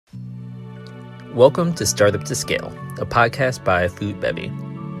Welcome to Startup to Scale, a podcast by Food Bevy.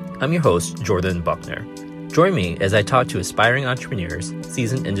 I'm your host, Jordan Buckner. Join me as I talk to aspiring entrepreneurs,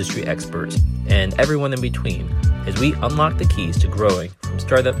 seasoned industry experts, and everyone in between as we unlock the keys to growing from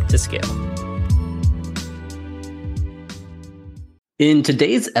startup to scale. In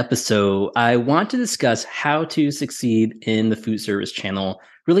today's episode, I want to discuss how to succeed in the food service channel,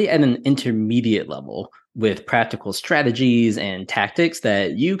 really at an intermediate level, with practical strategies and tactics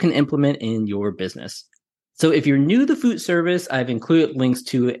that you can implement in your business. So if you're new to food service, I've included links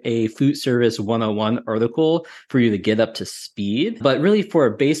to a Food Service 101 article for you to get up to speed. But really for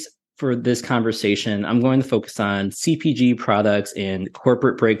a base for this conversation, I'm going to focus on CPG products in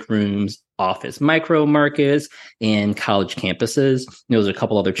corporate break rooms, office micro markets, and college campuses. There's a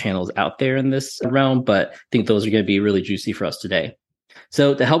couple other channels out there in this realm, but I think those are going to be really juicy for us today.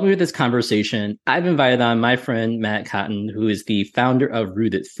 So to help me with this conversation, I've invited on my friend, Matt Cotton, who is the founder of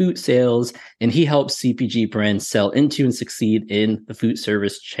Rooted Food Sales, and he helps CPG brands sell into and succeed in the food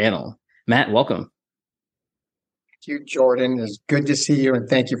service channel. Matt, welcome. Thank you, Jordan. It's good to see you, and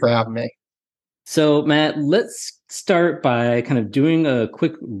thank you for having me. So, Matt, let's start by kind of doing a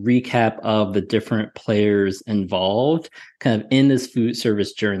quick recap of the different players involved kind of in this food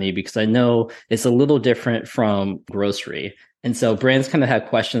service journey, because I know it's a little different from grocery. And so brands kind of have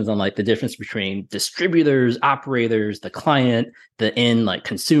questions on like the difference between distributors, operators, the client, the end, like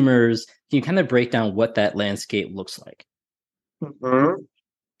consumers. Can you kind of break down what that landscape looks like? Mm-hmm.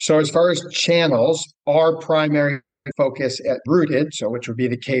 So as far as channels, our primary focus at Rooted, so which would be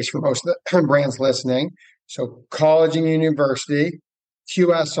the case for most of the brands listening. So college and university,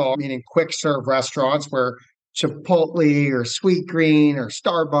 QSR, meaning quick serve restaurants where Chipotle or Sweetgreen or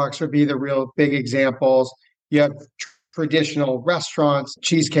Starbucks would be the real big examples. You have traditional restaurants,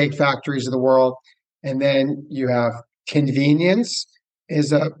 cheesecake factories of the world. And then you have convenience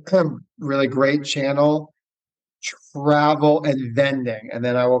is a really great channel, travel and vending. And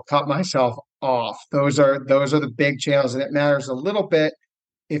then I will cut myself off. Those are the big channels. And it matters a little bit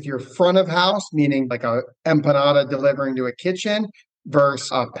if you're front of house, meaning like a empanada delivering to a kitchen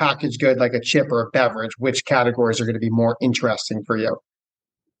versus a packaged good like a chip or a beverage, which categories are going to be more interesting for you.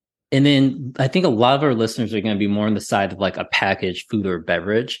 And then I think a lot of our listeners are going to be more on the side of like a packaged food or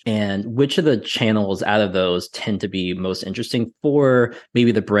beverage. And which of the channels out of those tend to be most interesting for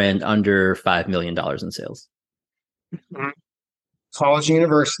maybe the brand under $5 million in sales? Mm-hmm. College,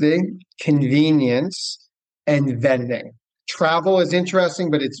 university, convenience, and vending. Travel is interesting,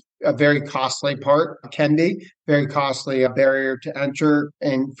 but it's a very costly part, can be very costly, a barrier to enter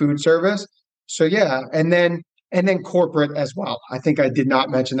in food service. So yeah, and then corporate as well. I think I did not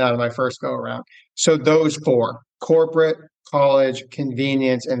mention that in my first go around. So those four: corporate, college,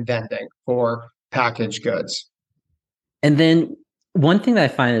 convenience, and vending for packaged goods. And then one thing that I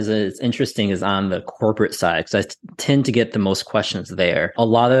find is interesting is on the corporate side, because I tend to get the most questions there. A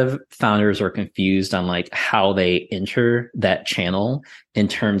lot of founders are confused on like how they enter that channel in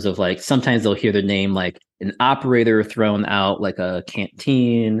terms of like, sometimes they'll hear the name like an operator thrown out like a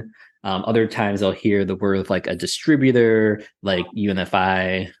canteen. Other times they'll hear the word of like a distributor, like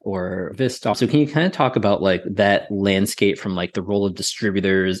UNFI or Vistar. So can you kind of talk about like that landscape from like the role of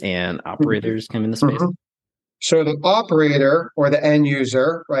distributors and operators come in the space? Mm-hmm. So the operator or the end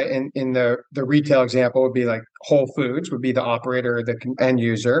user, right, in the retail example would be like Whole Foods would be the operator or the end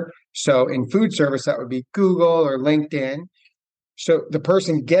user. So in food service, that would be Google or LinkedIn. So the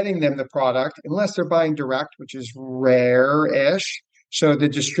person getting them the product, unless they're buying direct, which is rare-ish. So the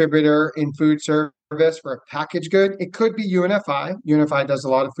distributor in food service for a packaged good, it could be UNFI. UNFI does a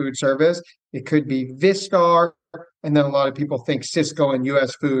lot of food service. It could be Vistar. And then a lot of people think Sysco and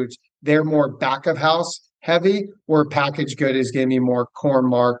US Foods. They're more back of house heavy, where packaged good is going to be more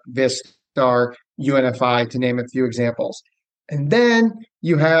Core-Mark, Vistar, UNFI, to name a few examples. And then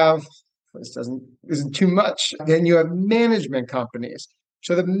you have, this isn't too much, then you have management companies.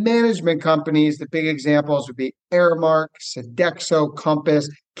 So the management companies, the big examples would be Aramark, Sodexo, Compass,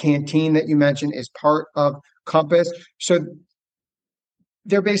 Canteen that you mentioned is part of Compass. So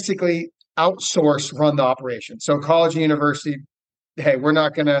they're basically outsourced, run the operation. So college and university, hey, we're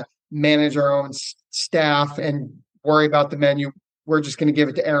not going to manage our own staff and worry about the menu. We're just going to give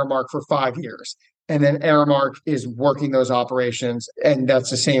it to Aramark for 5 years. And then Aramark is working those operations. And that's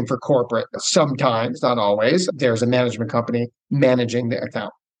the same for corporate. Sometimes, not always, there's a management company managing the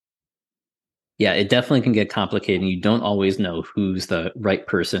account. Yeah, it definitely can get complicated. You don't always know who's the right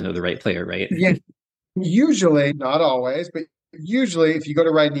person or the right player, right? Yeah, usually, not always, but usually if you go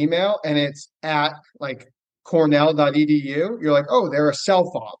to write an email and it's at like cornell.edu, you're like, oh, they're a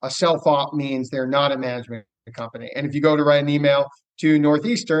self-op. A self-op means they're not a management company. And if you go to write an email to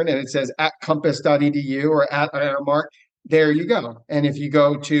Northeastern and it says at compass.edu or at Aramark, there you go. And if you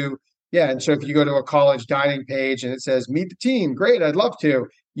go to, and so if you go to a college dining page and it says meet the team, great, I'd love to.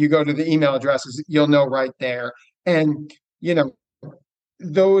 You go to the email addresses, you'll know right there. And,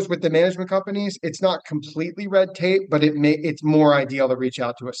 those with the management companies, it's not completely red tape, but it's more ideal to reach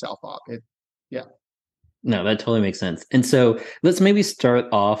out to a self-op. No, that totally makes sense. And so let's maybe start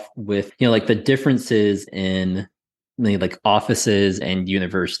off with, like the differences in like offices and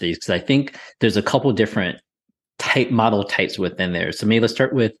universities, because I think there's a couple different model types within there. So maybe let's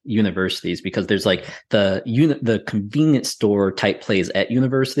start with universities, because there's like the convenience store type place at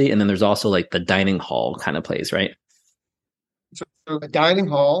university, and then there's also like the dining hall kind of place, right? So the dining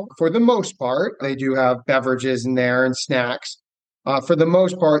hall, for the most part, they do have beverages in there and snacks. For the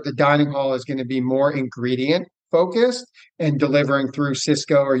most part, the dining hall is going to be more ingredient focused and delivering through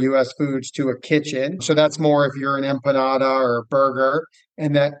Sysco or US Foods to a kitchen. So that's more if you're an empanada or a burger,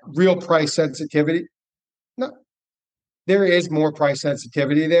 and that real price sensitivity. No, there is more price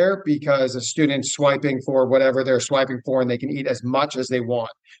sensitivity there because a student's swiping for whatever they're swiping for, and they can eat as much as they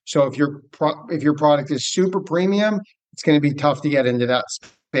want. So if your product is super premium, it's going to be tough to get into that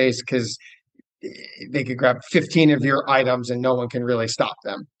space because they could grab 15 of your items and no one can really stop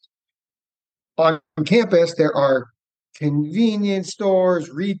them. On campus, there are convenience stores,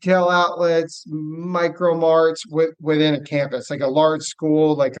 retail outlets, micro marts within a campus. Like a large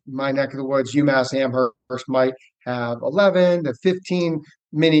school, like my neck of the woods, UMass Amherst might have 11 to 15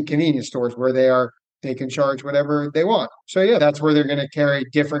 mini convenience stores where they can charge whatever they want. So that's where they're going to carry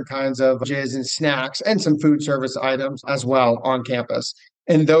different kinds of jizz and snacks and some food service items as well on campus.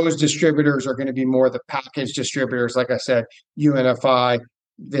 And those distributors are going to be more the package distributors, like I said, UNFI,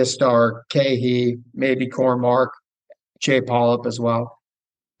 Vistar, KeHE, maybe Core-Mark, J. Pollock as well.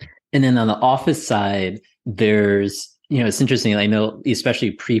 And then on the office side, there's, it's interesting. I know,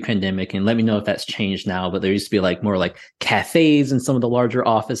 especially pre-pandemic, and let me know if that's changed now, but there used to be like more like cafes in some of the larger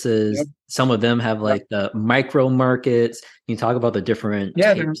offices. Yep. Some of them have like the micro markets. Can you talk about the different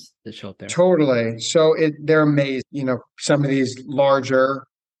types that show up there? Totally. So they're amazing. Some of these larger,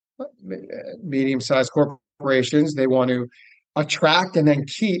 medium-sized corporations, they want to attract and then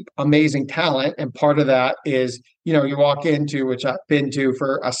keep amazing talent. And part of that is, you walk into, which I've been to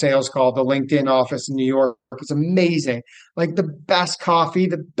for a sales call, the LinkedIn office in New York. It's amazing. Like the best coffee,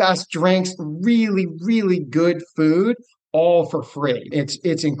 the best drinks, really, really good food, all for free.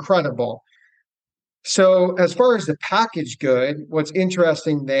 It's incredible. So as far as the packaged good, what's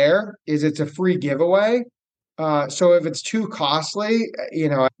interesting there is it's a free giveaway. So if it's too costly,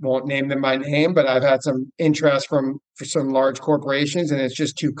 I won't name them by name, but I've had some interest for some large corporations and it's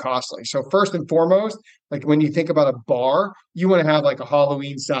just too costly. So first and foremost, like when you think about a bar, you want to have like a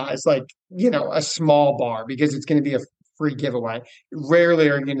Halloween size, like, a small bar because it's going to be a free giveaway. Rarely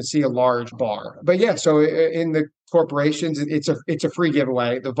are you going to see a large bar. But so in the corporations, it's a free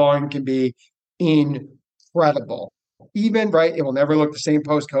giveaway. The volume can be incredible. Even, right, it will never look the same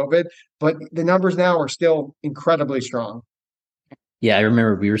post-COVID, but the numbers now are still incredibly strong. Yeah, I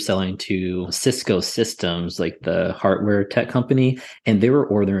remember we were selling to Cisco Systems, like the hardware tech company, and they were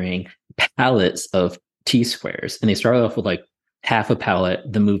ordering pallets of T-squares. And they started off with like half a pallet,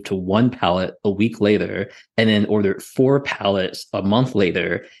 then moved to one pallet a week later, and then ordered 4 pallets a month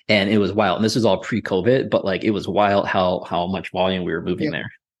later. And it was wild. And this was all pre-COVID, but like it was wild how much volume we were moving there.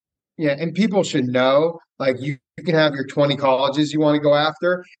 Yeah, and people should know, like you can have your 20 colleges you want to go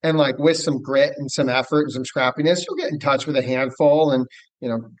after, and like with some grit and some effort and some scrappiness, you'll get in touch with a handful and,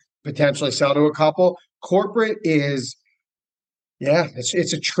 potentially sell to a couple. Corporate is,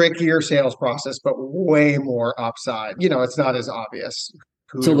 it's a trickier sales process, but way more upside. It's not as obvious.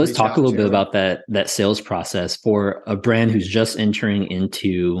 So let's talk a little bit about that sales process for a brand who's just entering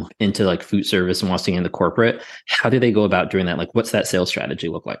into like food service and wants to get into corporate. How do they go about doing that? Like, what's that sales strategy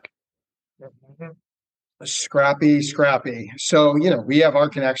look like? Scrappy. So, we have our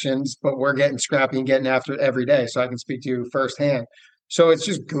connections, but we're getting scrappy and getting after it every day. So I can speak to you firsthand. So it's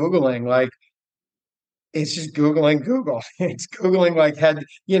just Googling, it's just Googling Google. It's Googling like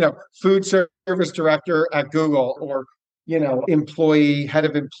food service director at Google or, head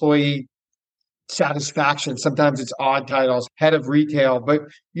of employee satisfaction. Sometimes it's odd titles, head of retail, but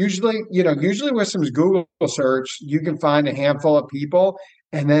usually with some Google search, you can find a handful of people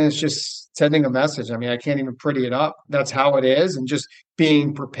and then it's just sending a message. I mean, I can't even pretty it up. That's how it is. And just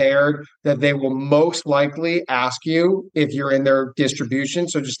being prepared that they will most likely ask you if you're in their distribution.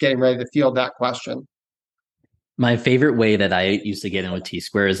 So just getting ready to field that question. My favorite way that I used to get in with T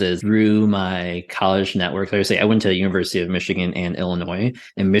Squares is through my college network. Like I say, I went to the University of Michigan and Illinois,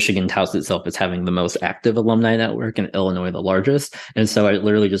 and Michigan touts itself as having the most active alumni network, and Illinois the largest. And so I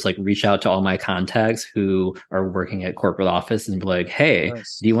literally just like reach out to all my contacts who are working at corporate office and be like, "Hey,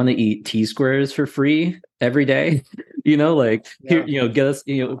 Nice. do you want to eat T Squares for free every day?" Like here, get us,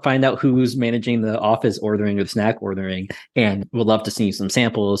 find out who's managing the office ordering or the snack ordering, and we'd love to see some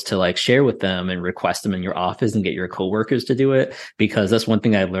samples to like share with them and request them in your office and get your coworkers to do it. Because that's one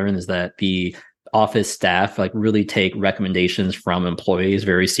thing I learned is that the office staff like really take recommendations from employees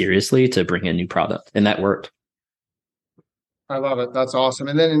very seriously to bring in new product. And that worked. I love it. That's awesome.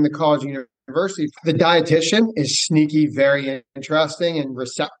 And then in the college university, the dietitian is sneaky, very interesting and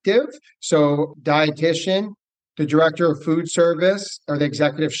receptive. So dietitian, the director of food service, or the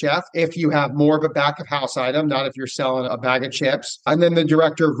executive chef, if you have more of a back of house item, not if you're selling a bag of chips, and then the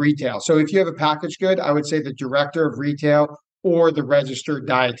director of retail. So if you have a packaged good, I would say the director of retail or the registered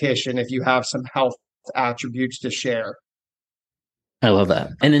dietitian if you have some health attributes to share. I love that.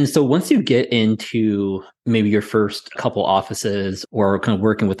 And then, so once you get into maybe your first couple offices or kind of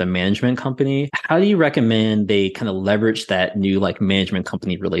working with a management company, how do you recommend they kind of leverage that new like management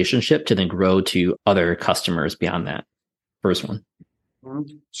company relationship to then grow to other customers beyond that first one?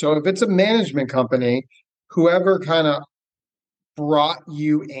 So if it's a management company, whoever kind of brought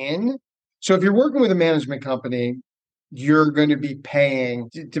you in. So if you're working with a management company, you're going to be paying,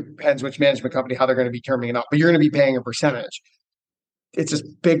 it depends which management company, how they're going to be terming it up, but you're going to be paying a percentage. It's a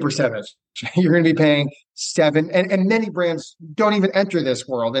big percentage. You're going to be paying 7, and many brands don't even enter this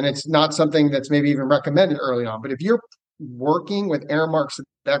world, and it's not something that's maybe even recommended early on. But if you're working with Aramark,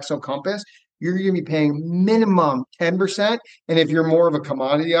 Sodexo, Compass, you're going to be paying minimum 10%, and if you're more of a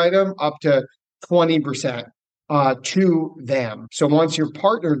commodity item, up to 20% to them. So once you're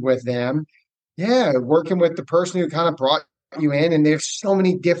partnered with them, working with the person who kind of brought you in, and there's so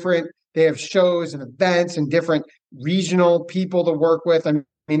many different. They have shows and events and different regional people to work with. I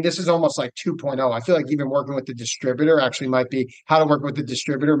mean, this is almost like 2.0. I feel like even working with the distributor actually might be how to work with the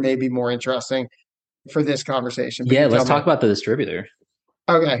distributor may be more interesting for this conversation. But let's talk about the distributor.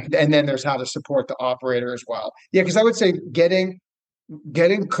 Okay. And then there's how to support the operator as well. Yeah, because I would say getting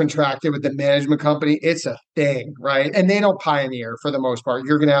contracted with the management company, it's a thing, right? And they don't pioneer for the most part.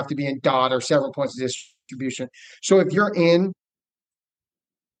 You're going to have to be in DOT or several points of distribution. So if you're in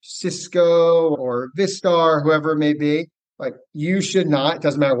Cisco or Vistar, whoever it may be, like you should not, it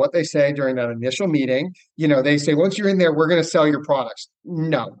doesn't matter what they say during that initial meeting, they say, once you're in there, we're going to sell your products.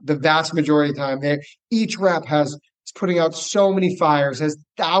 No, the vast majority of the time each rep is putting out so many fires, has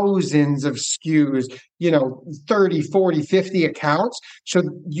thousands of SKUs, 30, 40, 50 accounts. So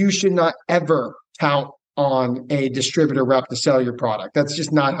you should not ever count on a distributor rep to sell your product. That's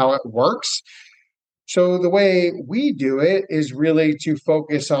just not how it works. So the way we do it is really to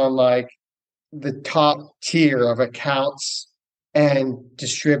focus on like the top tier of accounts and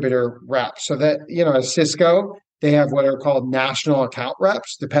distributor reps. So that, at Cisco, they have what are called national account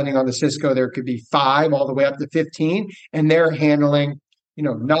reps. Depending on the Cisco, there could be 5 all the way up to 15. And they're handling,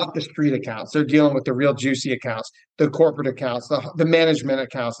 not the street accounts. They're dealing with the real juicy accounts, the corporate accounts, the management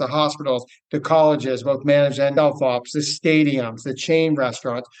accounts, the hospitals, the colleges, both managed and self-ops, the stadiums, the chain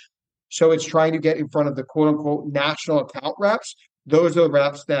restaurants. So it's trying to get in front of the quote unquote national account reps. Those are the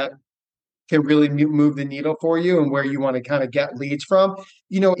reps that can really move the needle for you and where you want to kind of get leads from.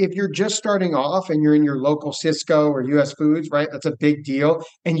 If you're just starting off and you're in your local Cisco or US Foods, right? That's a big deal.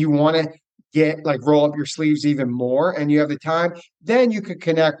 And you want to roll up your sleeves even more and you have the time, then you could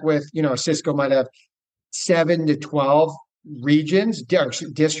connect with, Cisco might have 7 to 12 regions,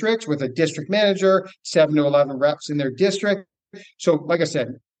 districts with a district manager, 7 to 11 reps in their district. So like I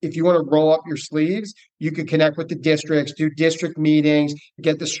said, if you want to roll up your sleeves, you can connect with the districts, do district meetings,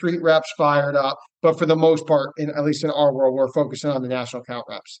 get the street reps fired up. But for the most part, at least in our world, we're focusing on the national account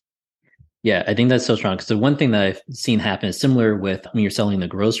reps. Yeah, I think that's so strong. Because the one thing that I've seen happen is similar with when you're selling the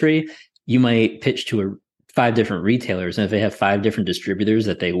grocery, you might pitch to 5 different retailers. And if they have 5 different distributors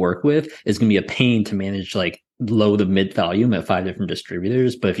that they work with, it's going to be a pain to manage like low to mid volume at 5 different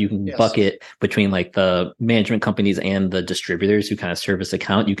distributors. But if you can bucket between like the management companies and the distributors who kind of service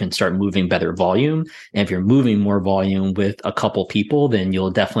account, you can start moving better volume. And if you're moving more volume with a couple people, then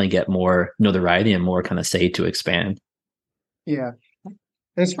you'll definitely get more notoriety and more kind of say to expand. Yeah. And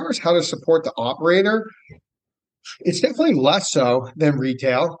as far as how to support the operator, it's definitely less so than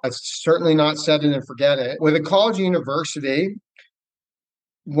retail. It's certainly not set it and forget it. With a college university,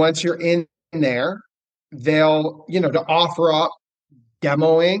 once you're in there, they'll, to offer up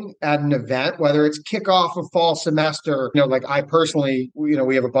demoing at an event, whether it's kickoff of fall semester. Like I personally,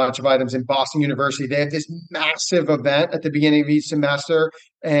 we have a bunch of items in Boston University. They have this massive event at the beginning of each semester.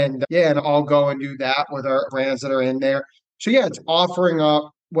 And yeah, and I'll go and do that with our brands that are in there. So yeah, it's offering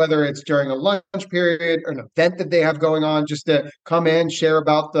up, whether it's during a lunch period or an event that they have going on, just to come in, share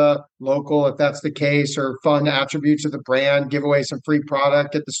about the local, if that's the case, or fun attributes of the brand, give away some free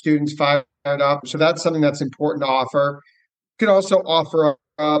product, get the students fired up. So that's something that's important to offer. You can also offer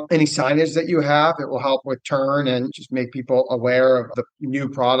up any signage that you have. It will help with turn and just make people aware of the new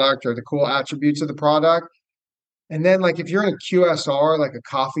product or the cool attributes of the product. And then, like, if you're in a QSR, like a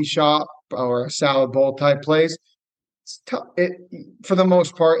coffee shop or a salad bowl type place, it's tough. For the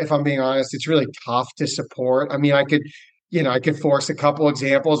most part, if I'm being honest, it's really tough to support. I mean, I could force a couple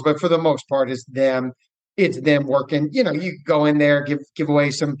examples, but for the most part, it's them working. You go in there, give away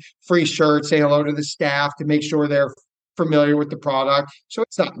some free shirts, say hello to the staff to make sure they're familiar with the product. So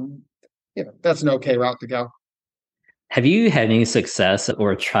it's not, that's an okay route to go. Have you had any success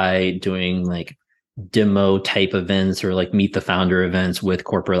or try doing like demo type events or like meet the founder events with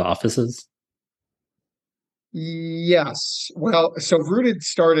corporate offices? Yes. Well, so Rooted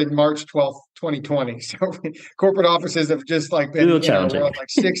started March 12th, 2020. So corporate offices have just like been, A little challenging. like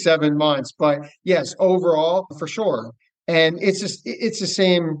 6, 7 months. But yes, overall, for sure. And it's the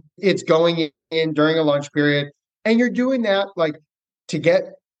same. It's going in during a lunch period. And you're doing that like to get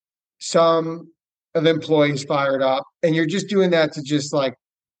some of the employees fired up. And you're just doing that to just like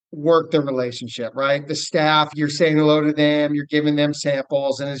work the relationship, right? The staff, you're saying hello to them, you're giving them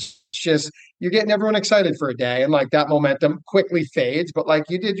samples, and it's just you're getting everyone excited for a day. And like that momentum quickly fades, but like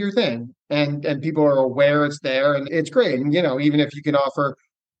you did your thing and people are aware it's there and it's great. And even if you can offer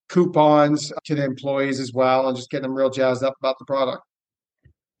coupons to the employees as well and just get them real jazzed up about the product.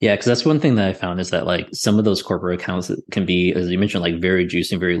 Yeah, because that's one thing that I found is that like some of those corporate accounts can be, as you mentioned, like very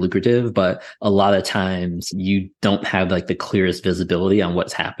juicy and very lucrative, but a lot of times you don't have like the clearest visibility on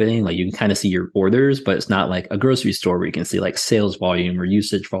what's happening. Like you can kind of see your orders, but it's not like a grocery store where you can see like sales volume or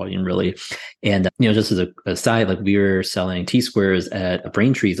usage volume really. And just as a aside, like we were selling T-squares at a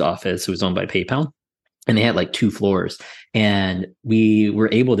Braintree's office, who was owned by PayPal. And they had like 2 floors, and we were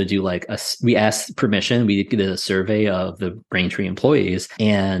able to do we asked permission. We did a survey of the Braintree employees,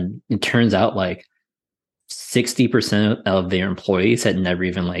 and it turns out like 60% of their employees had never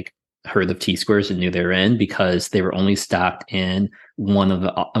even like heard of T-squares and knew they were in, because they were only stocked in one of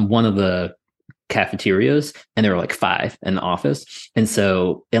the cafeterias, and there were like 5 in the office. And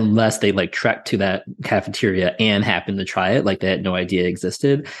so unless they like trekked to that cafeteria and happened to try it, like they had no idea it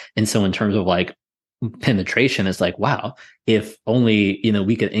existed. And so in terms of like penetration, is like, wow, if only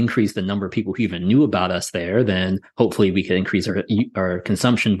we could increase the number of people who even knew about us there, then hopefully we could increase our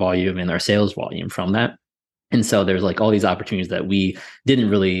consumption volume and our sales volume from that. And so there's like all these opportunities that we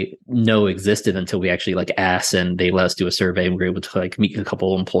didn't really know existed until we actually like asked, and they let us do a survey, and we were able to like meet a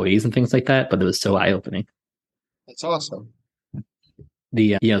couple of employees and things like that. But it was so eye-opening. That's awesome.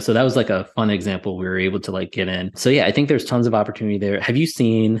 So that was like a fun example we were able to like get in. So yeah, I think there's tons of opportunity there. Have you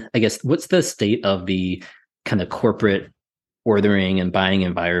seen, I guess, what's the state of the kind of corporate ordering and buying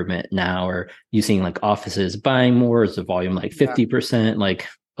environment now? Are you seeing like offices buying more? Is the volume like 50% like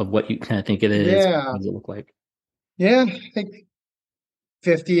of what you kind of think it is? Yeah. What does it look like? Yeah, I think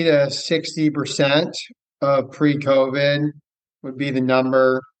 50 to 60% of pre-COVID would be the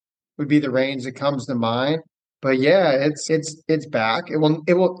number, would be the range that comes to mind. But yeah, it's back. It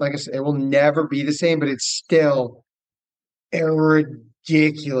will like I said, it will never be the same, but it's still a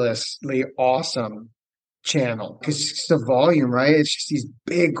ridiculously awesome channel because it's the volume, right? It's just these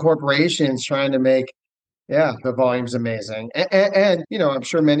big corporations trying to make, the volume's amazing. And I'm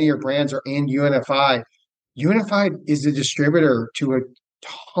sure many of your brands are in UNFI. UNFI is a distributor to a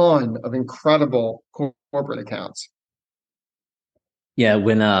ton of incredible corporate accounts. Yeah,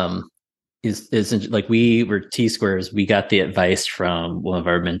 when is like we were T-squares, we got the advice from one of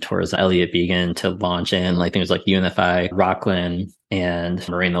our mentors, Elliot Began, to launch in like things like UNFI, Rockland, and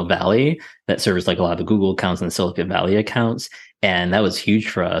Moreno Valley that serves like a lot of the Google accounts and Silicon Valley accounts. And that was huge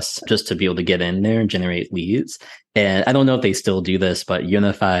for us just to be able to get in there and generate leads. And I don't know if they still do this, but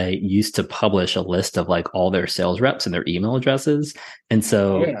UNFI used to publish a list of like all their sales reps and their email addresses. And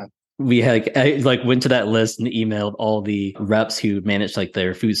so we had I like went to that list and emailed all the reps who managed like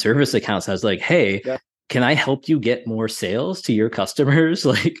their food service accounts. I was like, hey, can I help you get more sales to your customers?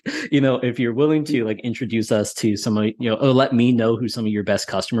 Like, if you're willing to like introduce us to some of, or let me know who some of your best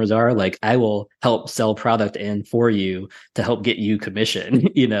customers are, like I will help sell product in for you to help get you commission,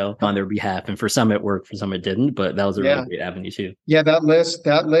 on their behalf. And for some it worked, for some it didn't, but that was a really great avenue too. Yeah, that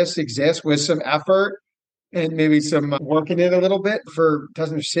list exists with some effort. and maybe some working it a little bit for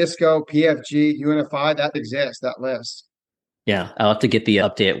doesn't Cisco, PFG, UNFI that exists, that list. Yeah, I'll have to get the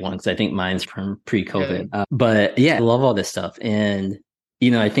updated one because I think mine's from Yeah. pre-COVID. But yeah, I love all this stuff. And,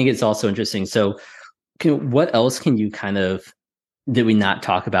 I think it's also interesting. So, what else can you kind of, did we not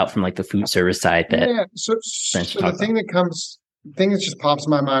talk about from like the food service side that Yeah. So, friends should so talk about? thing that just pops in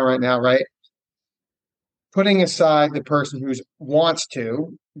my mind right now, right? Putting aside the person who wants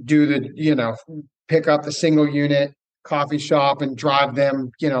to do pick up the single unit coffee shop and drive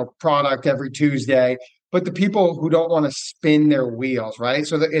them, product every Tuesday, but the people who don't want to spin their wheels, right?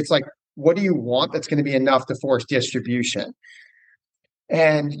 So that it's like, what do you want that's going to be enough to force distribution?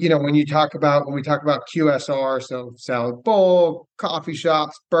 And when we talk about QSR, so salad bowl, coffee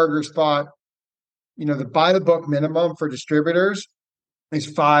shops, burger spot, the by the book minimum for distributors is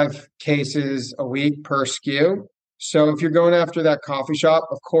 5 cases a week per SKU. So if you're going after that coffee shop,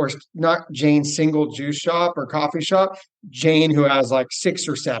 of course, not Jane's single juice shop or coffee shop, Jane who has like 6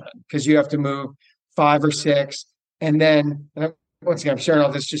 or 7, because you have to move 5 or 6. And then once again, I'm sharing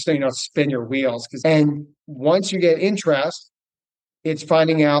all this just so you know, spin your wheels. And once you get interest, it's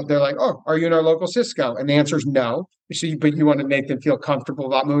finding out they're like, oh, are you in our local Cisco? And the answer is no. But you want to make them feel comfortable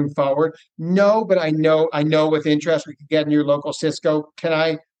about moving forward. No, but I know with interest we could get in your local Cisco. Can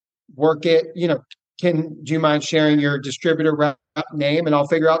I work it? Do you mind sharing your distributor rep name and I'll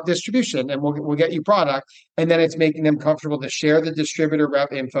figure out distribution and we'll get you product. And then it's making them comfortable to share the distributor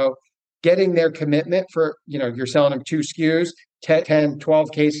rep info, getting their commitment for, you're selling them 2 SKUs, 10,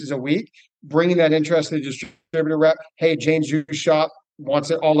 12 cases a week, bringing that interest to the distributor rep. Hey, Jane's Juice Shop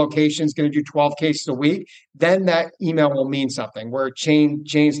wants it all locations, going to do 12 cases a week. Then that email will mean something. Where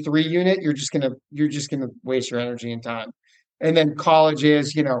Jane's 3 unit, you're just gonna waste your energy and time. And then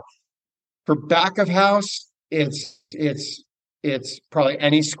colleges, for back of house, it's probably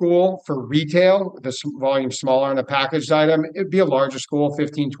any school. For retail, the volume smaller on a packaged item, it'd be a larger school,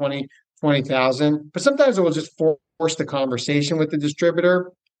 15, 20,000. But sometimes it will just force the conversation with the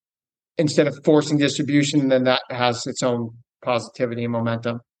distributor instead of forcing distribution, then that has its own positivity and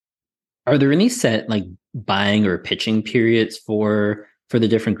momentum. Are there any set like buying or pitching periods for the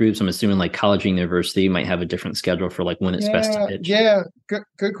different groups? I'm assuming like college and university might have a different schedule for like when it's best to pitch. Yeah,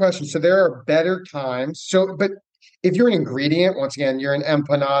 good question. So there are better times. But if you're an ingredient, once again, you're an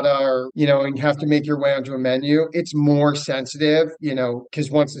empanada or, and you have to make your way onto a menu, it's more sensitive,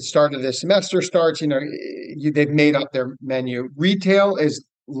 because once the start of the semester starts, they've made up their menu. Retail is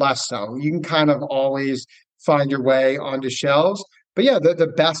less so. You can kind of always find your way onto shelves. But yeah,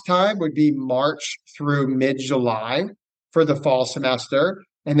 the best time would be March through mid-July for the fall semester,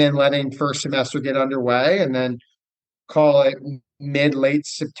 and then letting first semester get underway, and then call it mid-late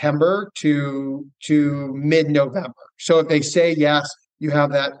September to mid-November. So if they say yes, you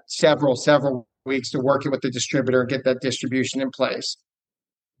have that several weeks to work it with the distributor and get that distribution in place.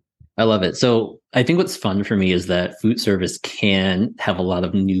 I love it. So I think what's fun for me is that food service can have a lot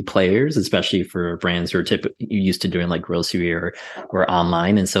of new players, especially for brands who are typically used to doing like grocery or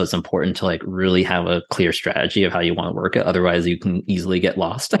online. And so it's important to like really have a clear strategy of how you want to work it. Otherwise you can easily get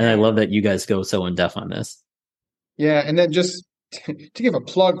lost. And I love that you guys go so in depth on this. Yeah. And then just to give a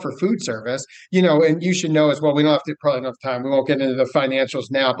plug for food service, and you should know as well, we don't have to probably enough time. We won't get into the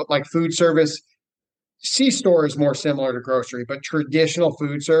financials now, but like food service, C-store is more similar to grocery, but traditional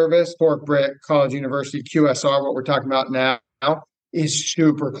food service, corporate, college, university, QSR, what we're talking about now, is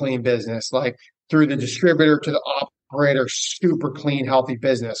super clean business. Like through the distributor to the operator, super clean, healthy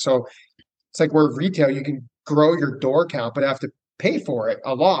business. So it's like where retail, you can grow your door count, but have to pay for it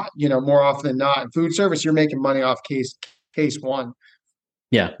a lot, more often than not. In food service, you're making money off case one.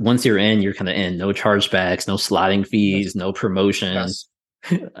 Yeah. Once you're in, you're kind of in. No chargebacks, no slotting fees, Yes. no promotions.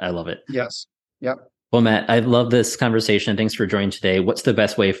 Yes. I love it. Yes. Yep. Well, Matt, I love this conversation. Thanks for joining today. What's the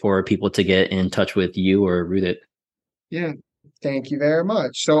best way for people to get in touch with you or Rooted? Yeah. Thank you very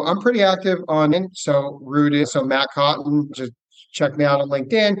much. So I'm pretty active on Rooted. So Matt Cotton, just check me out on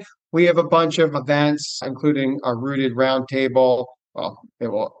LinkedIn. We have a bunch of events, including a Rooted Roundtable.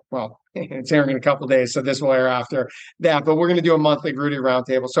 It's airing in a couple of days, so this will air after that. But we're going to do a monthly Rooted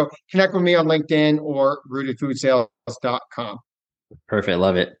Roundtable. So connect with me on LinkedIn or rootedfoodsales.com. Perfect.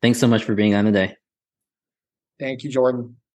 Love it. Thanks so much for being on today. Thank you, Jordan.